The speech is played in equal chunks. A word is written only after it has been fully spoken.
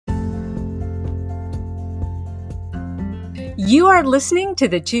You are listening to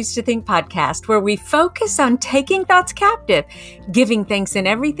the Choose to Think podcast, where we focus on taking thoughts captive, giving thanks in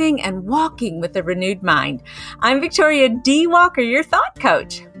everything, and walking with a renewed mind. I'm Victoria D. Walker, your thought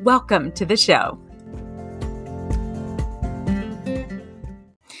coach. Welcome to the show.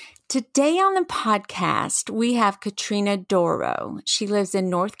 Today on the podcast, we have Katrina Doro. She lives in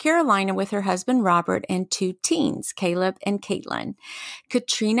North Carolina with her husband, Robert, and two teens, Caleb and Caitlin.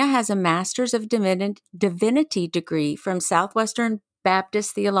 Katrina has a Master's of Divinity degree from Southwestern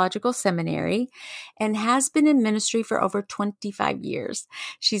Baptist Theological Seminary and has been in ministry for over 25 years.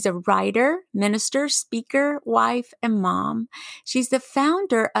 She's a writer, minister, speaker, wife, and mom. She's the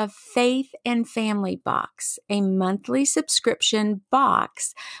founder of Faith and Family Box, a monthly subscription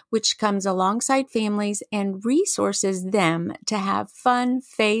box which comes alongside families and resources them to have fun,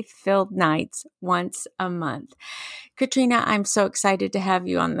 faith-filled nights once a month. Katrina, I'm so excited to have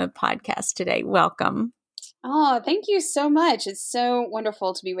you on the podcast today. Welcome. Oh, thank you so much. It's so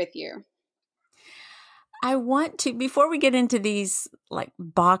wonderful to be with you. I want to, before we get into these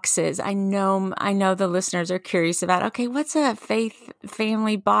boxes, I know the listeners are curious about, okay, what's a faith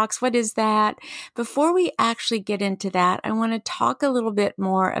family box? What is that? Before we actually get into that, I want to talk a little bit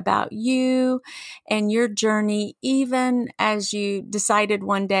more about you and your journey, even as you decided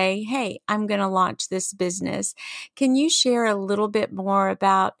one day, hey, I'm going to launch this business. Can you share a little bit more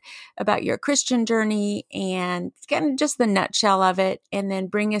about your Christian journey and kind of just the nutshell of it, and then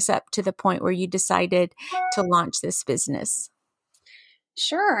bring us up to the point where you decided to launch this business?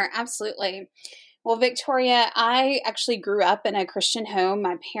 Sure, absolutely. Well, Victoria, I actually grew up in a Christian home.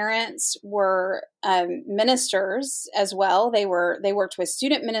 My parents were ministers as well. They worked with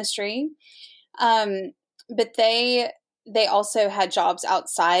student ministry, but they also had jobs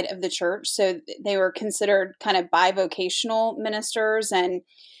outside of the church. So they were considered kind of bivocational ministers. And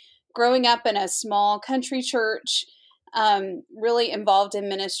growing up in a small country church, really involved in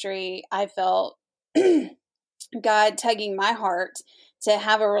ministry, I felt God tugging my heart to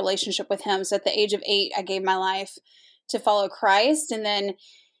have a relationship with him. So at the age of 8, I gave my life to follow Christ. And then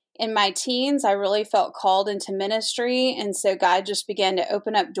in my teens, I really felt called into ministry. And so God just began to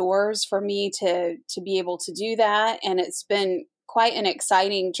open up doors for me to be able to do that. And it's been quite an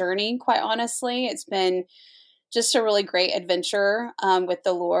exciting journey, quite honestly. It's been just a really great adventure with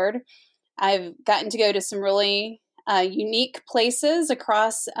the Lord. I've gotten to go to some really unique places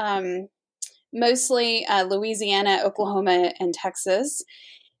across mostly Louisiana, Oklahoma, and Texas.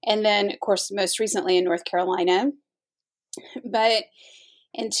 And then, of course, most recently in North Carolina. But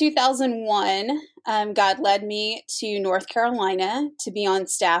in 2001, God led me to North Carolina to be on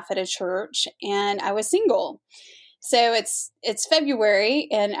staff at a church, and I was single. So it's February,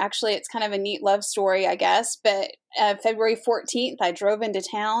 and actually it's kind of a neat love story, I guess. But February 14th, I drove into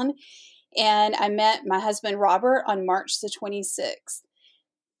town, and I met my husband, Robert, on March the 26th.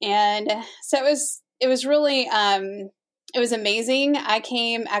 And so it was really, it was amazing. I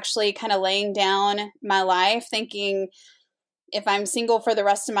came actually kind of laying down my life thinking if I'm single for the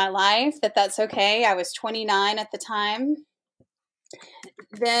rest of my life, that's okay. I was 29 at the time.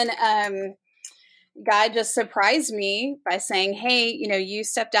 Then, God just surprised me by saying, hey, you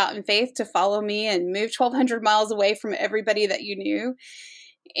stepped out in faith to follow me and move 1,200 miles away from everybody that you knew.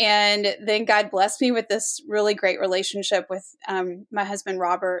 And then God blessed me with this really great relationship with my husband,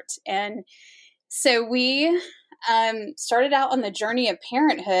 Robert. And so we started out on the journey of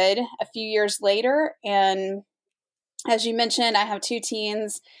parenthood a few years later. And as you mentioned, I have two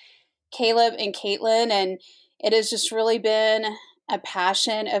teens, Caleb and Caitlin, and it has just really been a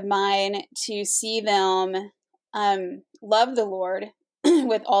passion of mine to see them love the Lord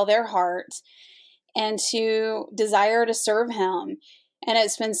with all their heart and to desire to serve him. And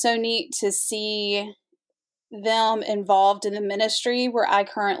it's been so neat to see them involved in the ministry where I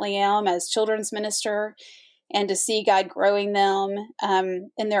currently am as children's minister, and to see God growing them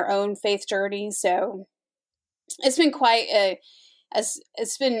in their own faith journey. So it's been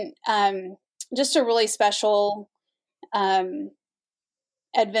it's been just a really special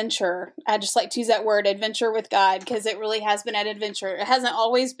adventure. I just like to use that word, adventure with God, because it really has been an adventure. It hasn't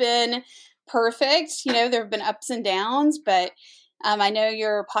always been perfect. There have been ups and downs, but I know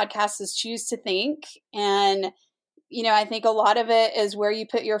your podcast is Choose to Think. And, I think a lot of it is where you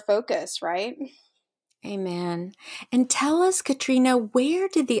put your focus, right? Amen. And tell us, Katrina, where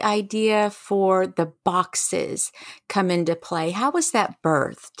did the idea for the boxes come into play? How was that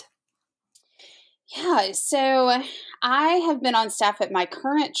birthed? Yeah, so I have been on staff at my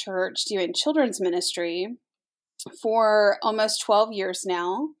current church doing children's ministry for almost 12 years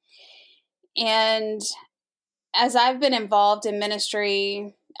now. And as I've been involved in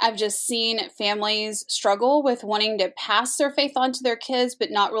ministry I've just seen families struggle with wanting to pass their faith on to their kids,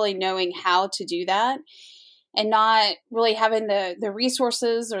 but not really knowing how to do that and not really having the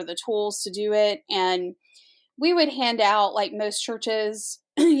resources or the tools to do it. And we would hand out, like most churches,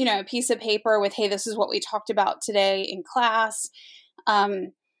 a piece of paper with, hey, this is what we talked about today in class.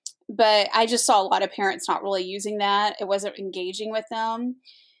 But I just saw a lot of parents not really using that. It wasn't engaging with them.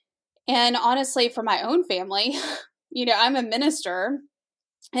 And honestly, for my own family, I'm a minister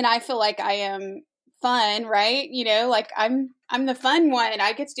and I feel like I am fun, right? Like I'm the fun one.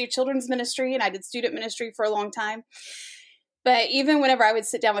 I get to do children's ministry and I did student ministry for a long time. But even whenever I would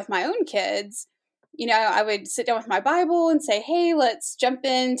sit down with my own kids, I would sit down with my Bible and say, hey, let's jump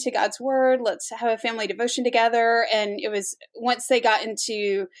into God's word. Let's have a family devotion together. And it was once they got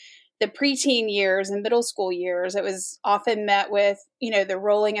into the preteen years and middle school years, it was often met with, the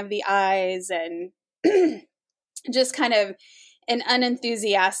rolling of the eyes and just kind of an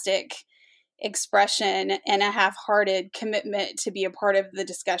unenthusiastic expression and a half-hearted commitment to be a part of the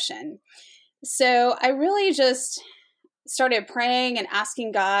discussion. So I really just started praying and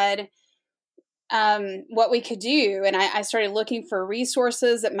asking God what we could do. And I started looking for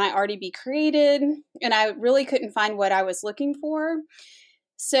resources that might already be created. And I really couldn't find what I was looking for.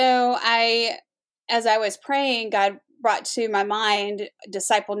 So as I was praying, God brought to my mind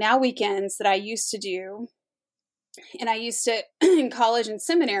Disciple Now weekends that I used to do. And I used to, in college and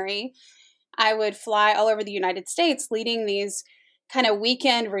seminary, I would fly all over the United States leading these kind of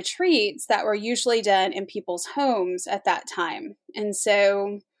weekend retreats that were usually done in people's homes at that time. And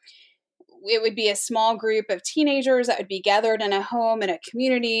so it would be a small group of teenagers that would be gathered in a home in a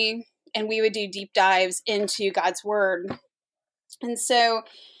community, and we would do deep dives into God's word. And so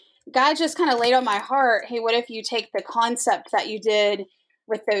God just kind of laid on my heart, hey, what if you take the concept that you did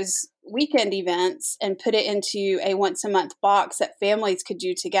with those weekend events and put it into a once a month box that families could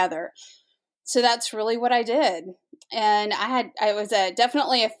do together? So that's really what I did. And I was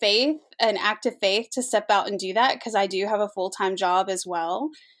definitely an act of faith to step out and do that because I do have a full-time job as well.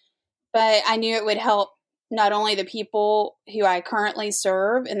 But I knew it would help not only the people who I currently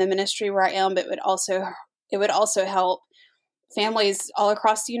serve in the ministry where I am, but it would also help families all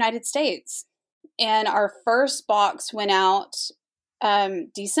across the United States. And our first box went out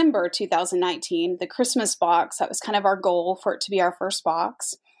December 2019, the Christmas box. That was kind of our goal for it to be our first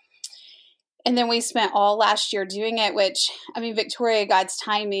box. And then we spent all last year doing it, which, Victoria, God's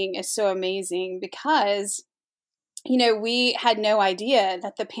timing is so amazing because, we had no idea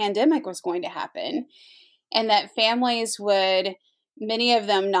that the pandemic was going to happen and that families would, many of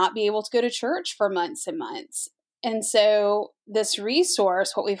them, not be able to go to church for months and months. And so this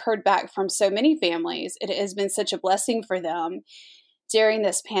resource, what we've heard back from so many families, it has been such a blessing for them during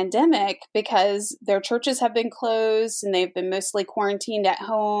this pandemic because their churches have been closed and they've been mostly quarantined at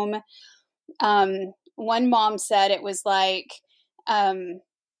home. One mom said it was like a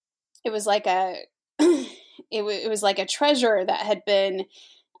treasure that had been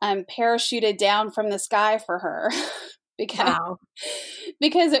parachuted down from the sky for her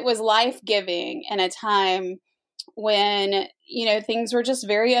because it was life-giving in a time when, things were just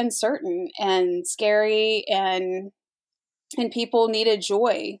very uncertain and scary and people needed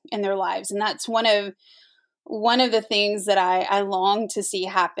joy in their lives. And that's one of the things that I long to see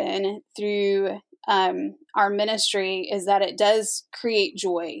happen through our ministry is that it does create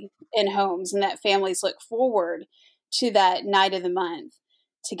joy in homes and that families look forward to that night of the month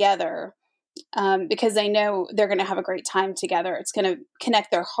together because they know they're going to have a great time together. It's going to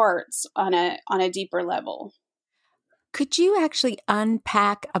connect their hearts on a deeper level. Could you actually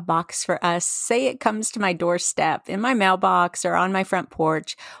unpack a box for us? Say it comes to my doorstep, in my mailbox, or on my front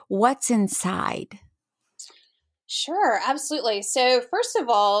porch. What's inside? Sure, absolutely. So first of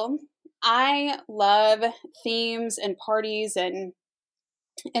all, I love themes and parties and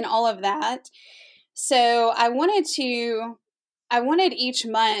all of that. So I wanted each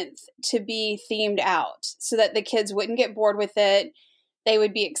month to be themed out so that the kids wouldn't get bored with it. They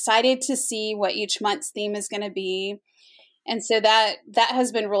would be excited to see what each month's theme is going to be. And so that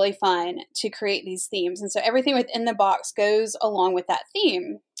has been really fun to create these themes. And so everything within the box goes along with that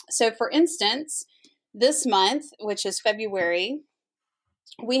theme. So for instance, this month, which is February,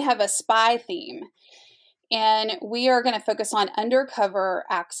 we have a spy theme. And we are going to focus on undercover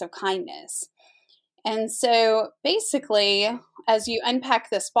acts of kindness. And so basically, as you unpack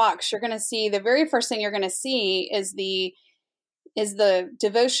this box, you're going to see the very first thing you're going to see is the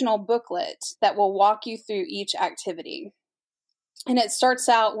devotional booklet that will walk you through each activity. And it starts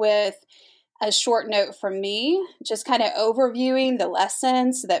out with a short note from me, just kind of overviewing the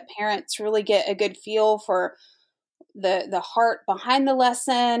lesson so that parents really get a good feel for the heart behind the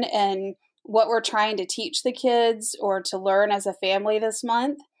lesson and what we're trying to teach the kids or to learn as a family this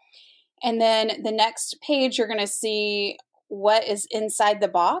month. And then the next page, you're going to see what is inside the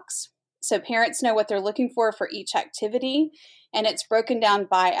box. So parents know what they're looking for each activity, and it's broken down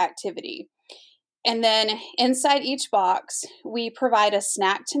by activity. And then inside each box, we provide a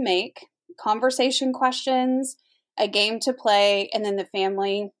snack to make, conversation questions, a game to play, and then the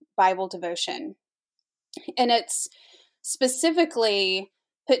family Bible devotion. And it's specifically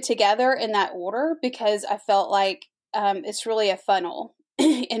put together in that order because I felt like it's really a funnel.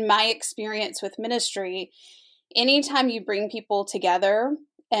 In my experience with ministry, anytime you bring people together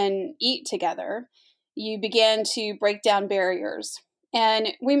and eat together, you begin to break down barriers. And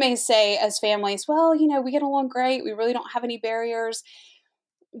we may say as families, well, we get along great. We really don't have any barriers.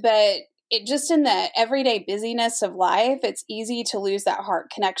 But it just in the everyday busyness of life, it's easy to lose that heart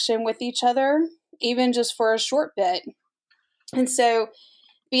connection with each other, even just for a short bit. And so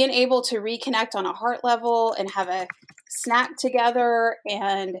being able to reconnect on a heart level and have a snack together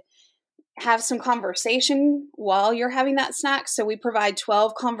and have some conversation while you're having that snack. So we provide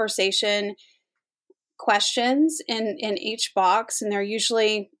 12 conversation questions in each box, and they're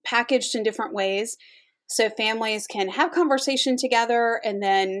usually packaged in different ways. So families can have conversation together, and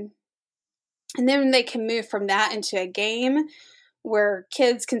then they can move from that into a game where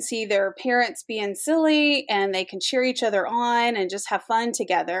kids can see their parents being silly and they can cheer each other on and just have fun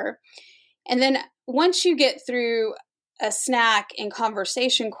together. And then once you get through a snack and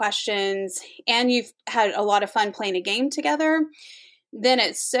conversation questions and you've had a lot of fun playing a game together, then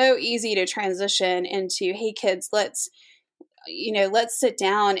it's so easy to transition into, hey kids, let's sit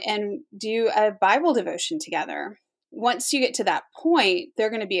down and do a Bible devotion together. Once you get to that point, they're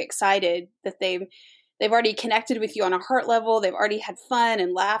going to be excited that they've already connected with you on a heart level. They've already had fun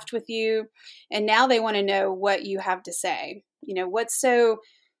and laughed with you. And now they want to know what you have to say. What's so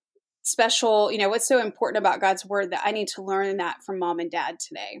special, what's so important about God's word that I need to learn that from mom and dad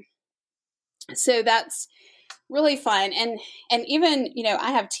today. So that's really fun. And even,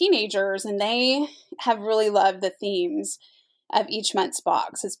 I have teenagers and they have really loved the themes of each month's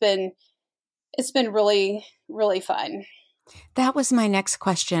box. It's been really, really fun. That was my next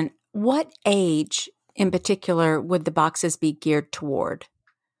question. What age in particular would the boxes be geared toward?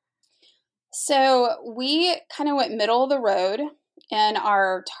 So we kind of went middle of the road, and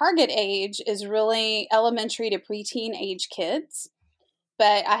our target age is really elementary to preteen age kids.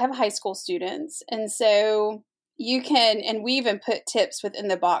 But I have high school students, and so you can, and we even put tips within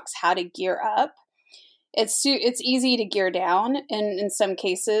the box how to gear up. It's easy to gear down in some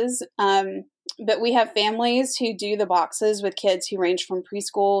cases, but we have families who do the boxes with kids who range from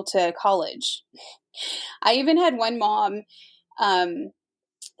preschool to college. I even had one mom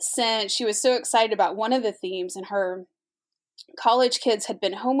she was so excited about one of the themes, and her college kids had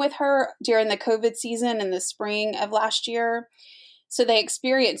been home with her during the COVID season in the spring of last year. So they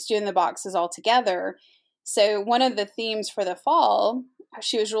experienced doing the boxes all together. So one of the themes for the fall,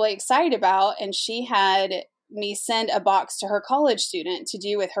 she was really excited about, and she had me send a box to her college student to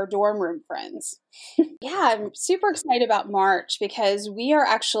do with her dorm room friends. Yeah, I'm super excited about March because we are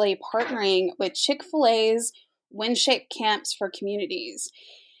actually partnering with Chick-fil-A's WinShape Camps for Communities.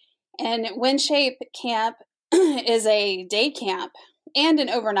 And WinShape Camp is a day camp and an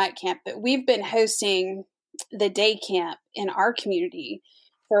overnight camp, but we've been hosting the day camp in our community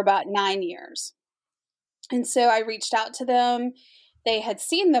for about 9 years. And so I reached out to them. They had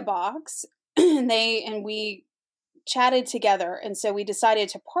seen the box and we chatted together. And so we decided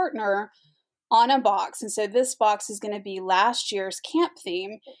to partner on a box. And so this box is going to be last year's camp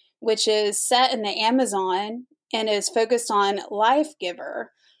theme, which is set in the Amazon and is focused on Life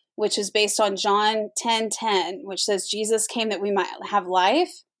Giver, which is based on John 10:10, which says Jesus came that we might have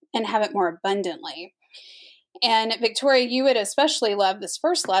life and have it more abundantly. And Victoria, you would especially love this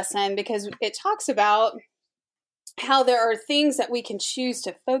first lesson because it talks about how there are things that we can choose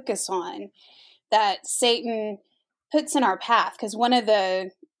to focus on that Satan puts in our path. Because one of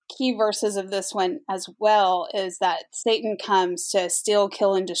the key verses of this one as well is that Satan comes to steal,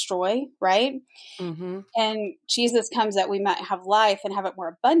 kill, and destroy, right? Mm-hmm. And Jesus comes that we might have life and have it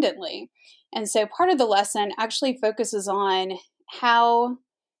more abundantly. And so part of the lesson actually focuses on how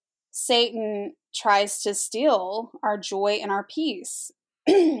Satan tries to steal our joy and our peace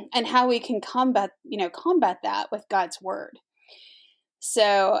and how we can combat that with God's word.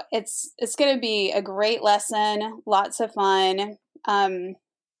 So it's going to be a great lesson, lots of fun.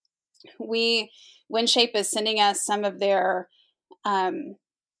 WinShape is sending us some of their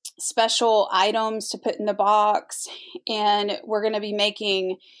special items to put in the box, and we're going to be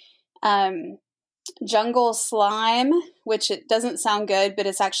making jungle slime, which it doesn't sound good, but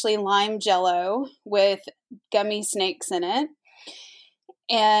it's actually lime jello with gummy snakes in it.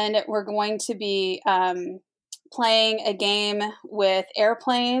 And we're going to be playing a game with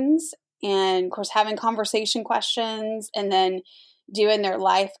airplanes and, of course, having conversation questions and then doing their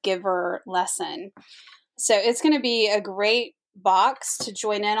life giver lesson. So it's going to be a great box to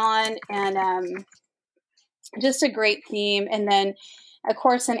join in on, and just a great theme. And then, of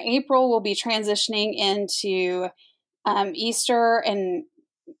course, in April, we'll be transitioning into Easter, and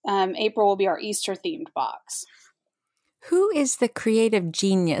April will be our Easter themed box. Who is the creative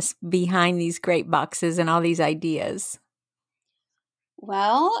genius behind these great boxes and all these ideas?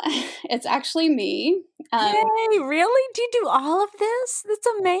 Well, it's actually me. Yay, really? Do you do all of this? That's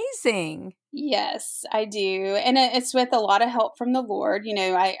amazing. Yes, I do. And it's with a lot of help from the Lord. You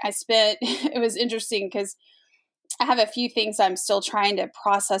know, I spent, it was interesting because I have a few things I'm still trying to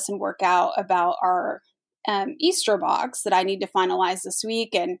process and work out about our Easter box that I need to finalize this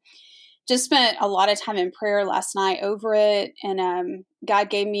week. And just spent a lot of time in prayer last night over it. And God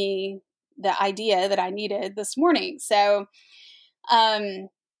gave me the idea that I needed this morning. So,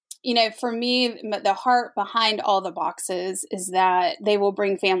 you know, for me, the heart behind all the boxes is that they will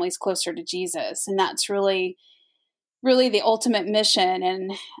bring families closer to Jesus. And that's really, really the ultimate mission.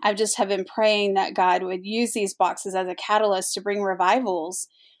 And I just have been praying that God would use these boxes as a catalyst to bring revivals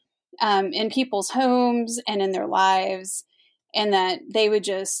in people's homes and in their lives, and that they would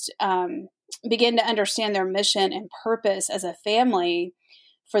just begin to understand their mission and purpose as a family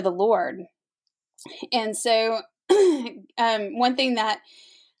for the Lord. And so one thing that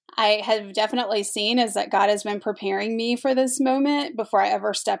I have definitely seen is that God has been preparing me for this moment before I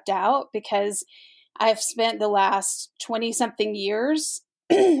ever stepped out, because I've spent the last 20 something years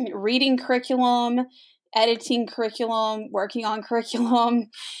reading curriculum, editing curriculum, working on curriculum.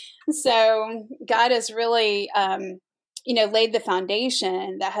 So God has really, you know, laid the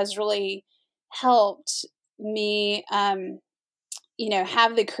foundation that has really helped me, you know,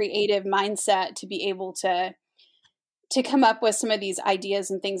 have the creative mindset to be able to come up with some of these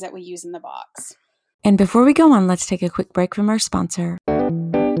ideas and things that we use in the box. And before we go on, let's take a quick break from our sponsor.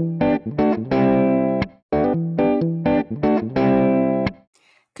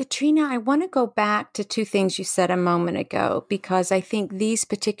 Katrina, I want to go back to two things you said a moment ago, because I think these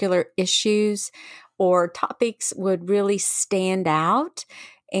particular issues or topics would really stand out,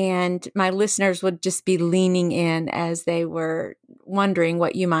 and my listeners would just be leaning in as they were wondering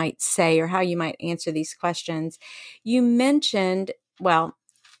what you might say or how you might answer these questions. You mentioned, well,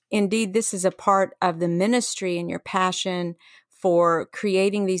 indeed, this is a part of the ministry and your passion for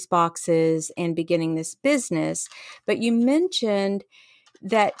creating these boxes and beginning this business, but you mentioned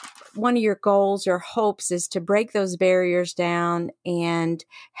that one of your goals or hopes is to break those barriers down and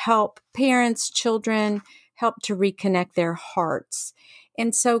help parents, children, help to reconnect their hearts.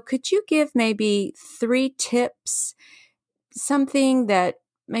 And so could you give maybe 3 tips, something that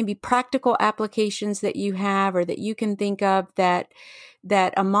maybe practical applications that you have or that you can think of that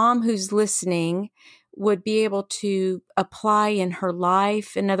a mom who's listening would be able to apply in her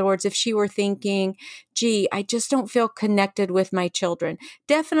life? In other words, if she were thinking, gee, I just don't feel connected with my children,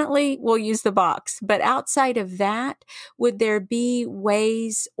 definitely we'll use the box. But outside of that, would there be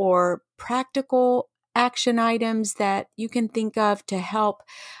ways or practical action items that you can think of to help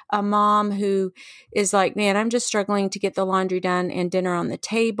a mom who is like, man, I'm just struggling to get the laundry done and dinner on the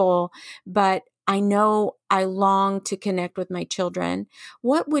table, but I know I long to connect with my children?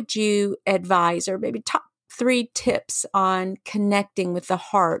 What would you advise, or maybe top 3 tips on connecting with the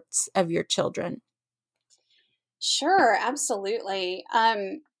hearts of your children? Sure, absolutely.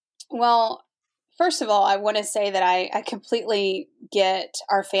 Well, first of all, I want to say that I completely get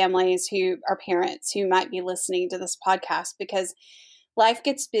our families who are parents who might be listening to this podcast, because life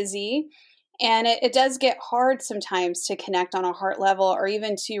gets busy and it does get hard sometimes to connect on a heart level, or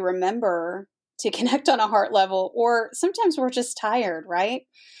even to remember to connect on a heart level, or sometimes we're just tired, right?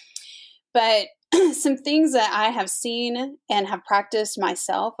 But some things that I have seen and have practiced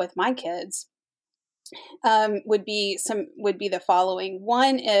myself with my kids would be the following.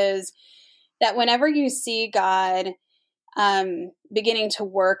 One is that whenever you see God beginning to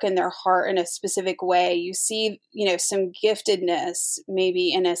work in their heart in a specific way, you see, you know, some giftedness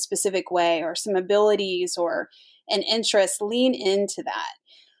maybe in a specific way, or some abilities or an interest, lean into that.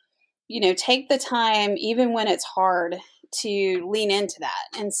 You know, take the time, even when it's hard, to lean into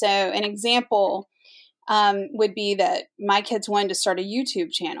that. And so an example would be that my kids wanted to start a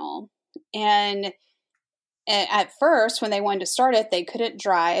YouTube channel. And at first, when they wanted to start it, they couldn't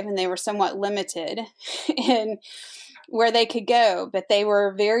drive and they were somewhat limited in where they could go, but they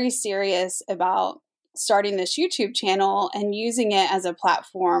were very serious about starting this YouTube channel and using it as a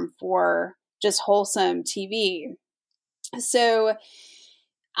platform for just wholesome TV. So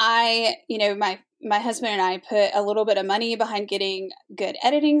my husband and I put a little bit of money behind getting good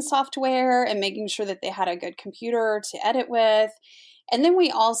editing software and making sure that they had a good computer to edit with. And then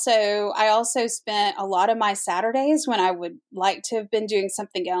I also spent a lot of my Saturdays, when I would like to have been doing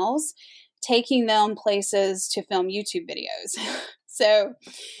something else, taking them places to film YouTube videos. So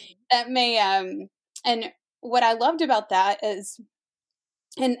that and what I loved about that is,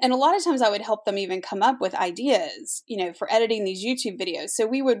 and a lot of times I would help them even come up with ideas, for editing these YouTube videos. So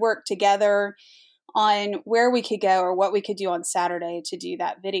we would work together on where we could go or what we could do on Saturday to do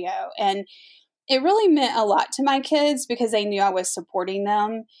that video. And it really meant a lot to my kids because they knew I was supporting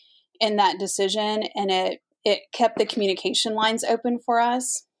them in that decision, and it kept the communication lines open for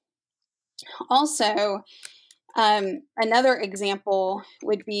us. Also, another example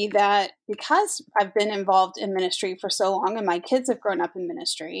would be that because I've been involved in ministry for so long and my kids have grown up in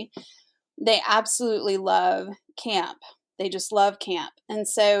ministry, they absolutely love camp. They just love camp. And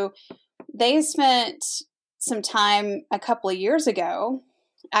so they spent some time a couple of years ago,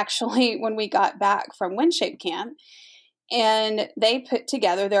 actually, when we got back from WindShape Camp, and they put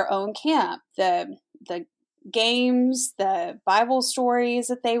together their own camp. The games, the Bible stories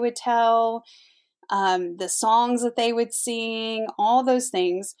that they would tell, the songs that they would sing, all those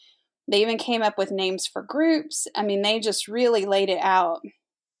things. They even came up with names for groups. I mean, they just really laid it out.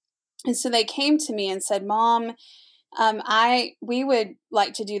 And so they came to me and said, Mom, we would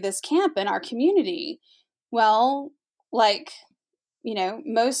like to do this camp in our community. Well,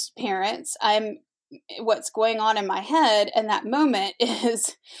 most parents, what's going on in my head in that moment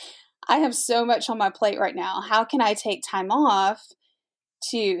is, I have so much on my plate right now. How can I take time off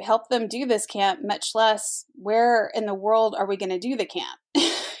to help them do this camp, much less where in the world are we going to do the camp?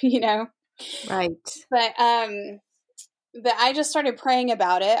 Right. But I just started praying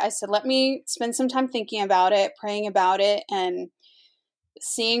about it. I said, let me spend some time thinking about it, praying about it, and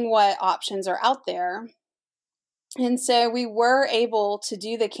seeing what options are out there. And so we were able to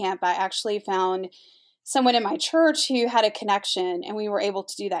do the camp. I actually found someone in my church who had a connection, and we were able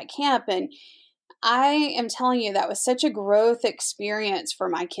to do that camp. And I am telling you, that was such a growth experience for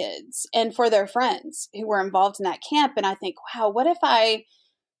my kids and for their friends who were involved in that camp. And I think, wow, what if I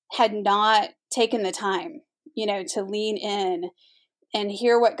had not taken the time, to lean in and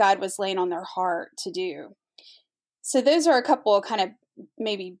hear what God was laying on their heart to do? So those are a couple of kind of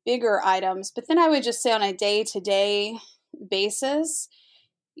maybe bigger items. But then I would just say on a day-to-day basis,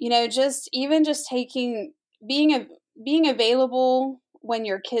 being available when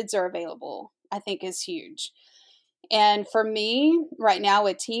your kids are available, I think is huge. And for me right now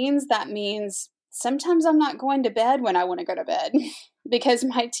with teens, that means sometimes I'm not going to bed when I want to go to bed because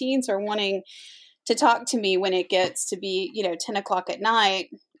my teens are wanting to talk to me when it gets to be, 10 o'clock at night,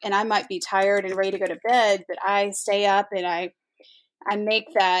 and I might be tired and ready to go to bed, but I stay up and I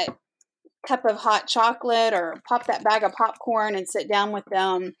make that cup of hot chocolate or pop that bag of popcorn and sit down with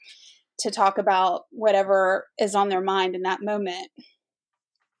them to talk about whatever is on their mind in that moment.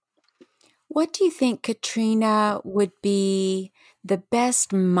 What do you think, Katrina, would be the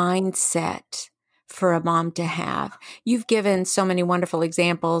best mindset for a mom to have? You've given so many wonderful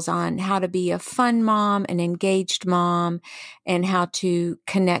examples on how to be a fun mom, an engaged mom, and how to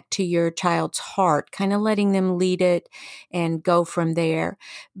connect to your child's heart, kind of letting them lead it and go from there.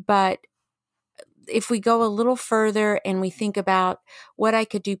 But if we go a little further and we think about what I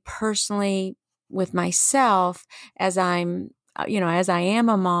could do personally with myself as as I am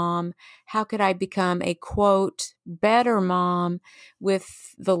a mom, how could I become a quote better mom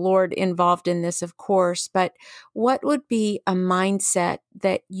with the Lord involved in this, of course, but what would be a mindset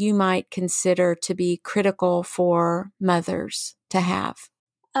that you might consider to be critical for mothers to have?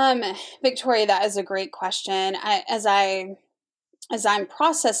 Victoria, that is a great question. As I'm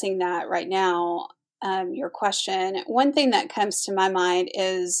processing that right now, your question, one thing that comes to my mind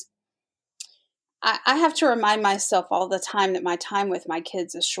is I have to remind myself all the time that my time with my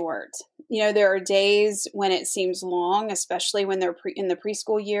kids is short. There are days when it seems long, especially when they're in the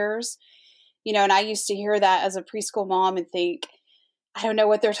preschool years. And I used to hear that as a preschool mom and think, I don't know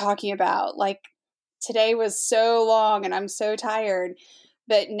what they're talking about. Like, today was so long and I'm so tired.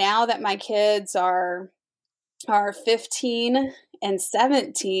 But now that my kids are 15 and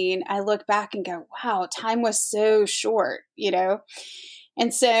 17, I look back and go, wow, time was so short,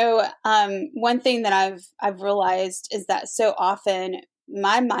 And so one thing that I've realized is that so often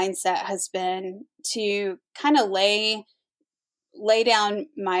my mindset has been to kind of lay down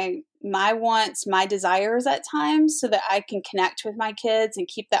my my wants, my desires at times so that I can connect with my kids and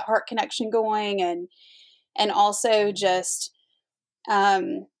keep that heart connection going, and also just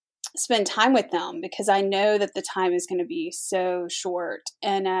spend time with them, because I know that the time is going to be so short.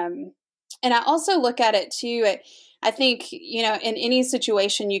 And I also look at it too. I think, in any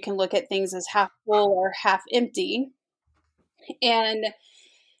situation, you can look at things as half full or half empty. And,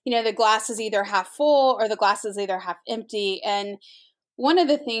 the glass is either half full or the glass is either half empty. And one of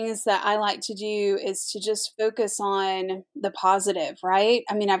the things that I like to do is to just focus on the positive, right?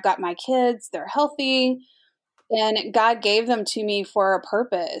 I mean, I've got my kids, they're healthy, and God gave them to me for a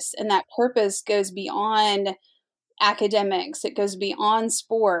purpose. And that purpose goes beyond academics, it goes beyond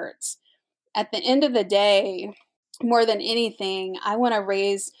sports. At the end of the day, more than anything, I want to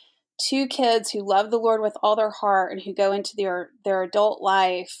raise 2 kids who love the Lord with all their heart and who go into their adult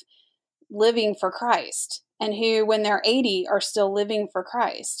life living for Christ, and who, when they're 80, are still living for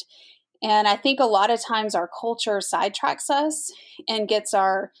Christ. And I think a lot of times our culture sidetracks us and gets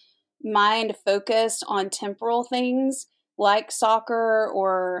our mind focused on temporal things like soccer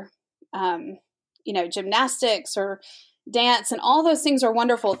or, gymnastics or dance. And all those things are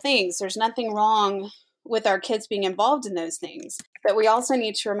wonderful things. There's nothing wrong with our kids being involved in those things. But we also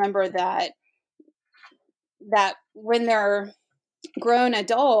need to remember that when they're grown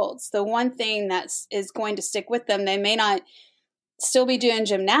adults, the one thing is going to stick with them, they may not still be doing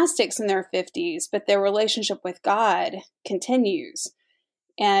gymnastics in their 50s, but their relationship with God continues.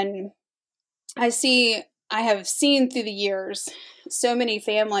 And I have seen through the years so many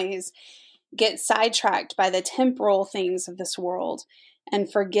families get sidetracked by the temporal things of this world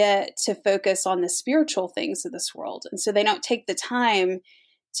and forget to focus on the spiritual things of this world. And so they don't take the time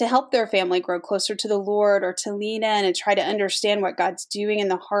to help their family grow closer to the Lord, or to lean in and try to understand what God's doing in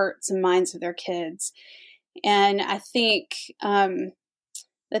the hearts and minds of their kids. And I think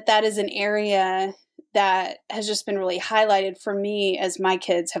that is an area that has just been really highlighted for me as my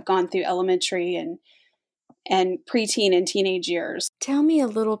kids have gone through elementary and preteen and teenage years. Tell me a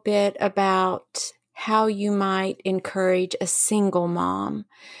little bit about how you might encourage a single mom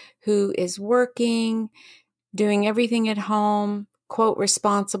who is working, doing everything at home, quote,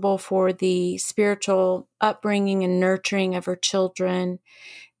 responsible for the spiritual upbringing and nurturing of her children,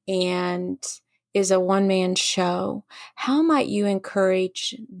 and is a one-man show. How might you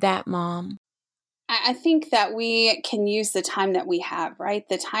encourage that mom? I think that we can use the time that we have, right?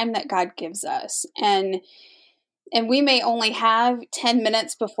 The time that God gives us. And we may only have 10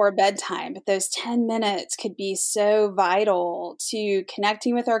 minutes before bedtime, but those 10 minutes could be so vital to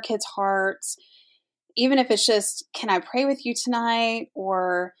connecting with our kids' hearts. Even if it's just, can I pray with you tonight?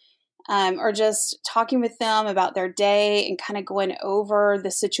 Or just talking with them about their day and kind of going over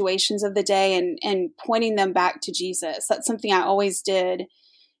the situations of the day and pointing them back to Jesus. That's something I always did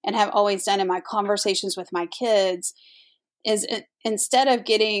and have always done in my conversations with my kids, is instead of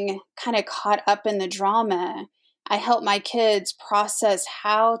getting kind of caught up in the drama, I help my kids process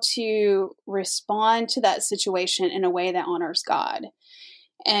how to respond to that situation in a way that honors God.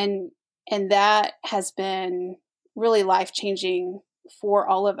 And that has been really life-changing for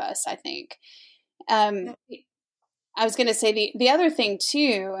all of us, I think. I was going to say the other thing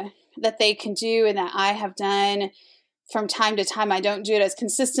too that they can do, and that I have done from time to time, I don't do it as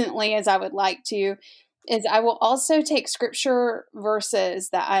consistently as I would like to, is I will also take scripture verses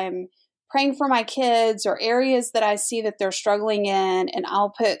that I'm praying for my kids, or areas that I see that they're struggling in, and I'll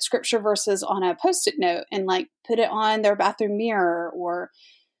put scripture verses on a Post-it note and put it on their bathroom mirror, or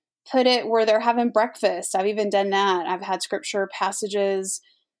put it where they're having breakfast. I've even done that. I've had scripture passages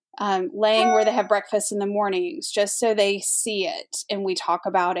laying where they have breakfast in the mornings, just so they see it and we talk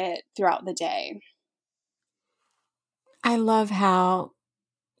about it throughout the day. I love how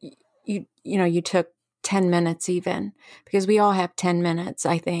you took 10 minutes even, because we all have 10 minutes,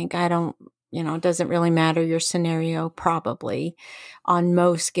 I think. I don't, it doesn't really matter your scenario, probably. On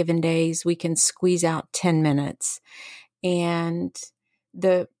most given days, we can squeeze out 10 minutes. And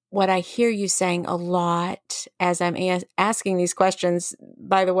what I hear you saying a lot as I'm asking these questions,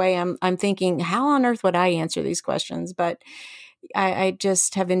 by the way, I'm thinking, how on earth would I answer these questions? But I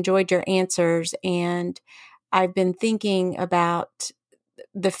just have enjoyed your answers, and I've been thinking about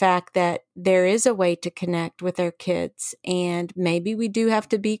the fact that there is a way to connect with our kids, and maybe we do have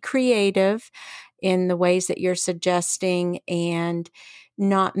to be creative in the ways that you're suggesting and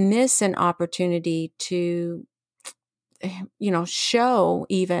not miss an opportunity to show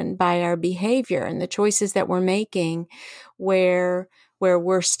even by our behavior and the choices that we're making where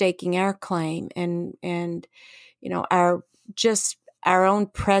we're staking our claim and our just our own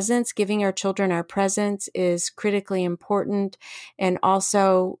presence, giving our children our presence is critically important. And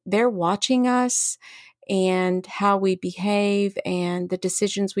also they're watching us and how we behave and the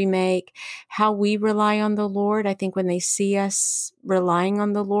decisions we make, how we rely on the Lord. I think when they see us relying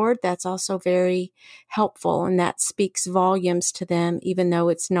on the Lord, that's also very helpful. And that speaks volumes to them, even though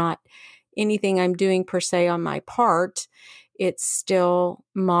it's not anything I'm doing per se on my part. It's still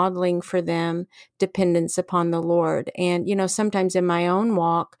modeling for them dependence upon the Lord. And, sometimes in my own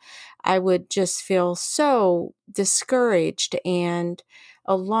walk, I would just feel so discouraged and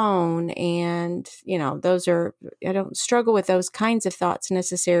alone. And, I don't struggle with those kinds of thoughts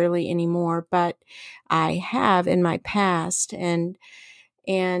necessarily anymore, but I have in my past. And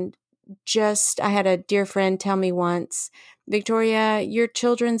I had a dear friend tell me once, Victoria, your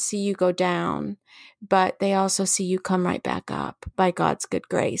children see you go down, but they also see you come right back up by God's good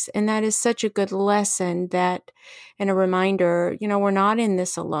grace. And that is such a good lesson and a reminder, we're not in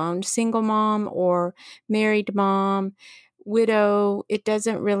this alone. Single mom or married mom, widow, it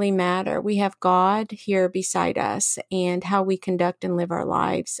doesn't really matter. We have God here beside us, and how we conduct and live our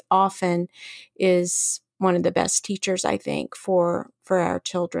lives often is one of the best teachers, I think, for our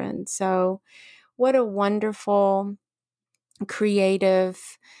children. So what a wonderful,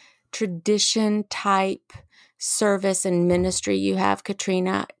 creative, tradition type service and ministry you have,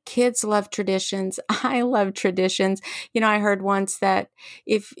 Katrina. Kids love traditions. I love traditions. I heard once that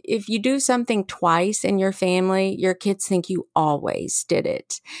if you do something twice in your family, your kids think you always did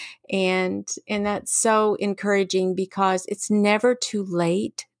it. And that's so encouraging, because it's never too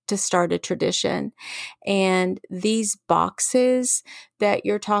late to start a tradition. And these boxes that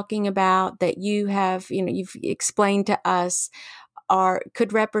you're talking about, that you have, you've explained to us,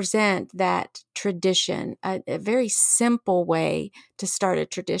 could represent that tradition, a very simple way to start a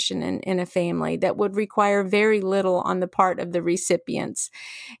tradition in a family that would require very little on the part of the recipients.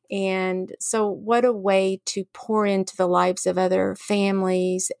 And so what a way to pour into the lives of other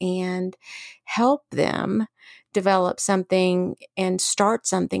families and help them develop something and start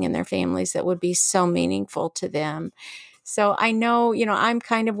something in their families that would be so meaningful to them. So I know, I'm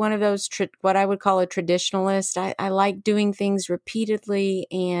kind of one of those, what I would call a traditionalist. I like doing things repeatedly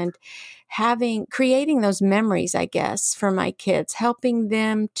and creating those memories, I guess, for my kids, helping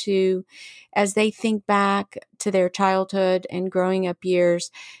them to, as they think back to their childhood and growing up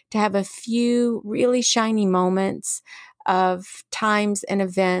years, to have a few really shiny moments of times and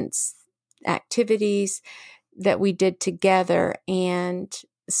events, activities that we did together. And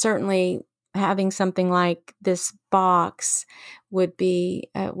certainly having something like this box would be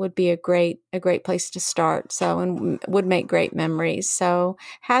a great place to start. So, and would make great memories. So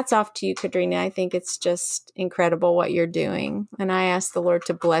hats off to you, Katrina. I think it's just incredible what you're doing. And I ask the Lord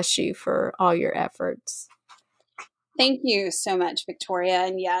to bless you for all your efforts. Thank you so much, Victoria.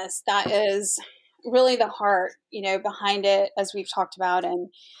 And yes, that is really the heart, behind it, as we've talked about. And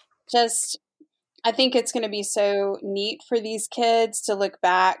just, I think it's going to be so neat for these kids to look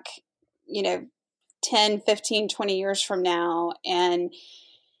back, 10, 15, 20 years from now and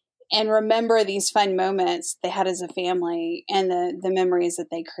remember these fun moments they had as a family, and the memories that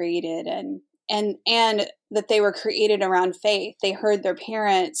they created, and that they were created around faith. They heard their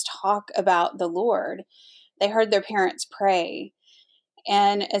parents talk about the Lord. They heard their parents pray,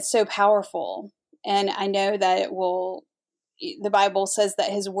 and it's so powerful. And I know that the Bible says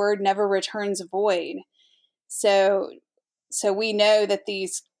that his word never returns void. So we know that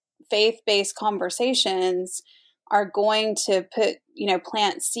these faith-based conversations are going to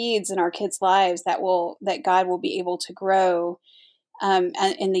plant seeds in our kids' lives that God will be able to grow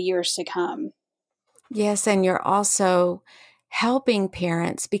in the years to come. Yes, and you're also helping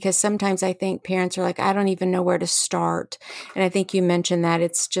parents, because sometimes I think parents are like, I don't even know where to start. And I think you mentioned that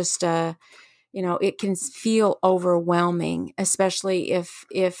it's just it can feel overwhelming, especially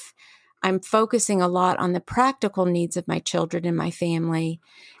if I'm focusing a lot on the practical needs of my children and my family.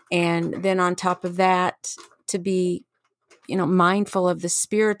 And then on top of that, to be, mindful of the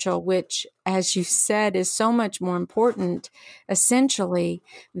spiritual, which, as you said, is so much more important, essentially,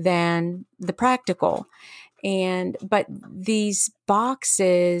 than the practical. But these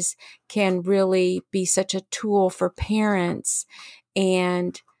boxes can really be such a tool for parents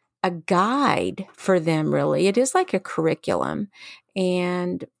and a guide for them, really. It is like a curriculum,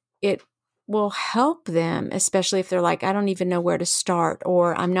 and it will help them, especially if they're like, I don't even know where to start,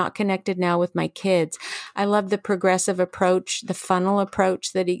 or I'm not connected now with my kids. I love the progressive approach, the funnel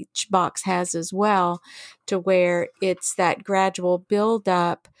approach that each box has as well, to where it's that gradual build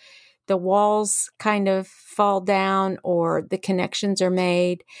up. The walls kind of fall down, or the connections are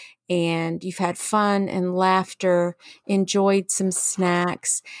made, and you've had fun and laughter, enjoyed some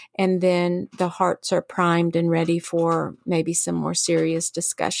snacks, and then the hearts are primed and ready for maybe some more serious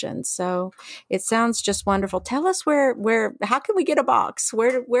discussions. So it sounds just wonderful. Tell us how can we get a box?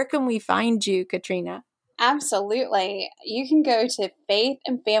 Where can we find you, Katrina? Absolutely. You can go to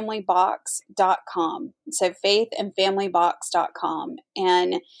faithandfamilybox.com. So faithandfamilybox.com.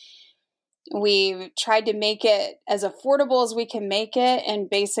 And we've tried to make it as affordable as we can make it. And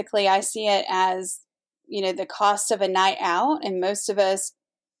basically, I see it as, the cost of a night out. And most of us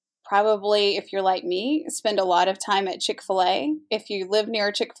probably, if you're like me, spend a lot of time at Chick-fil-A if you live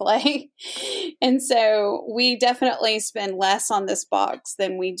near Chick-fil-A. And so we definitely spend less on this box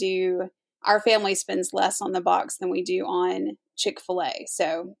than we do. Our family spends less on the box than we do on Chick-fil-A.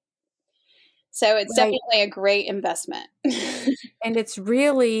 So it's definitely a great investment. And it's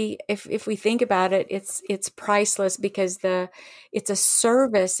really, if we think about it, it's priceless because it's a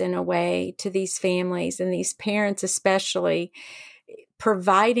service in a way to these families and these parents, especially,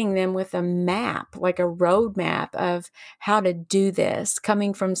 providing them with a map, like a roadmap of how to do this,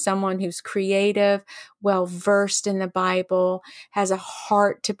 coming from someone who's creative, well-versed in the Bible, has a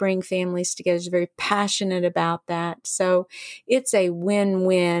heart to bring families together, is very passionate about that. So it's a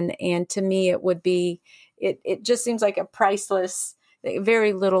win-win. And to me, it just seems like a priceless,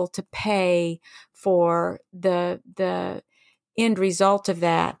 very little to pay for the end result of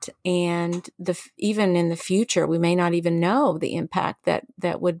that. And even in the future, we may not even know the impact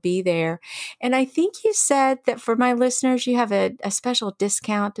that would be there. And I think you said that for my listeners, you have a special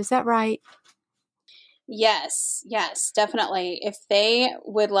discount. Is that right? Yes, definitely. If they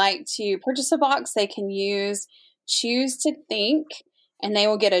would like to purchase a box, they can use Choose to Think, and they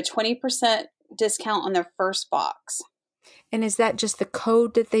will get a 20% discount on their first box. And is that just the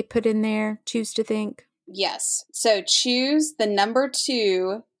code that they put in there, Choose to Think? Yes. So choose the number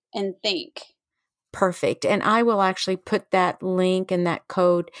 2 and think. Perfect. And I will actually put that link and that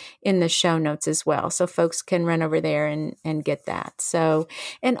code in the show notes as well, so folks can run over there and get that. So,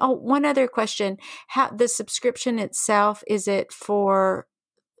 and one other question, how the subscription itself, is it for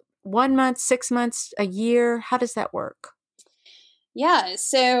 1 month, 6 months, a year? How does that work? Yeah,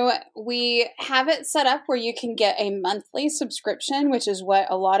 so we have it set up where you can get a monthly subscription, which is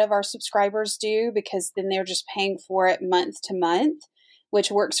what a lot of our subscribers do, because then they're just paying for it month to month, which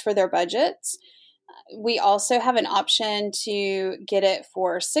works for their budgets. We also have an option to get it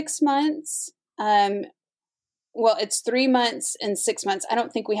for 6 months. Well, it's 3 months and 6 months. I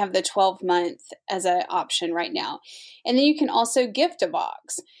don't think we have the 12-month as an option right now. And then you can also gift a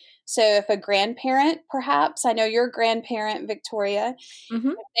box. So if a grandparent, perhaps, I know you're a grandparent, Victoria,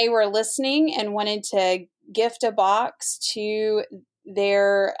 if they were listening and wanted to gift a box to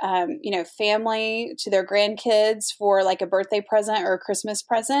their, family, to their grandkids for like a birthday present or a Christmas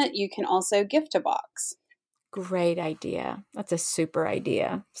present, you can also gift a box. Great idea. That's a super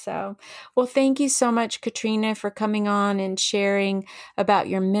idea. So, well, thank you so much, Katrina, for coming on and sharing about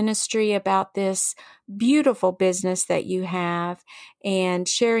your ministry, about this beautiful business that you have, and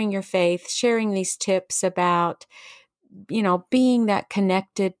sharing your faith, sharing these tips about, being that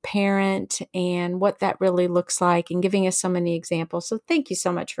connected parent and what that really looks like, and giving us so many examples. So thank you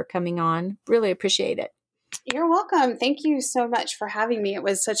so much for coming on. Really appreciate it. You're welcome. Thank you so much for having me. It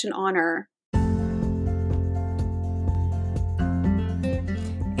was such an honor.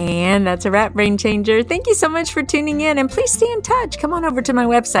 And that's a wrap, Brain Changer. Thank you so much for tuning in, and please stay in touch. Come on over to my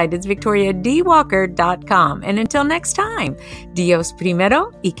website. It's victoriadwalker.com. And until next time, Dios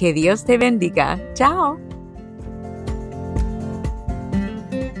primero y que Dios te bendiga. Ciao.